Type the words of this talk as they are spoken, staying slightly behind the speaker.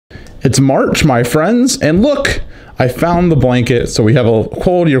It's March, my friends, and look, I found the blanket, so we have a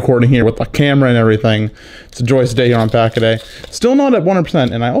quality recording here with the camera and everything. It's a joyous day here on Pack-A-Day. Still not at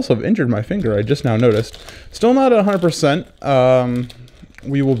 100%, and I also have injured my finger, I just now noticed. Still not at 100%.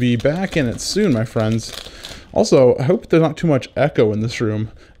 We will be back in it soon, my friends. Also, I hope there's not too much echo in this room.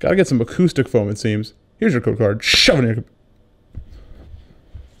 Gotta get some acoustic foam, it seems. Here's your code card. Shove it in your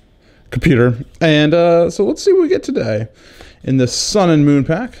computer. And so let's see what we get today in this Sun and Moon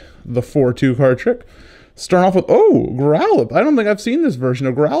pack. The 4-2 card trick. Starting off with, oh, Growlithe. I don't think I've seen this version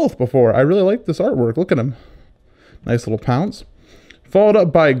of Growlithe before. I really like this artwork. Look at him. Nice little pounce. Followed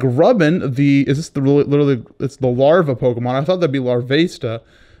up by Grubbin, is this literally, it's the larva Pokemon. I thought that'd be Larvesta.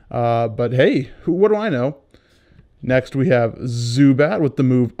 But hey, what do I know? Next we have Zubat with the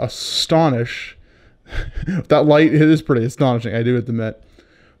move Astonish. That light, it is pretty astonishing, I do admit.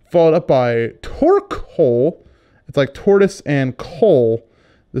 Followed up by Torkoal. It's like tortoise and coal.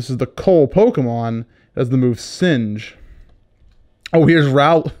 This is the coal Pokemon. It has the move Singe. Oh, here's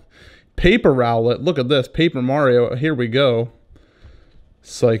Paper Rowlet. Look at this. Paper Mario. Here we go.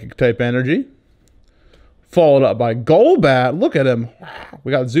 Psychic type energy. Followed up by Golbat. Look at him.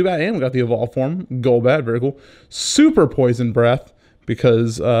 We got Zubat and we got the evolved form. Golbat. Very cool. Super Poison Breath.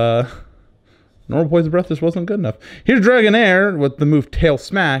 Because normal Poison Breath just wasn't good enough. Here's Dragonair with the move Tail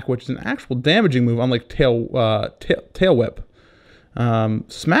Smack, which is an actual damaging move, unlike Tail Whip.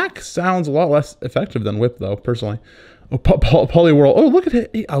 Smack sounds a lot less effective than Whip, though, personally. Oh, Poliwhirl. Oh, look at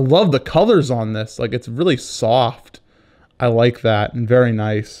it. I love the colors on this. Like, it's really soft. I like that, and very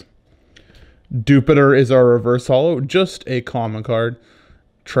nice. Jupiter is our reverse holo. Just a common card.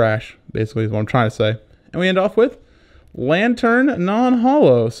 Trash, basically, is what I'm trying to say. And we end off with Lantern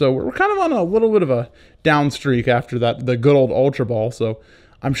non-holo. So we're kind of on a little bit of a down streak after that, the good old Ultra Ball. So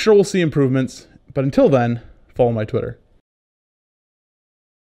I'm sure we'll see improvements. But until then, follow my Twitter.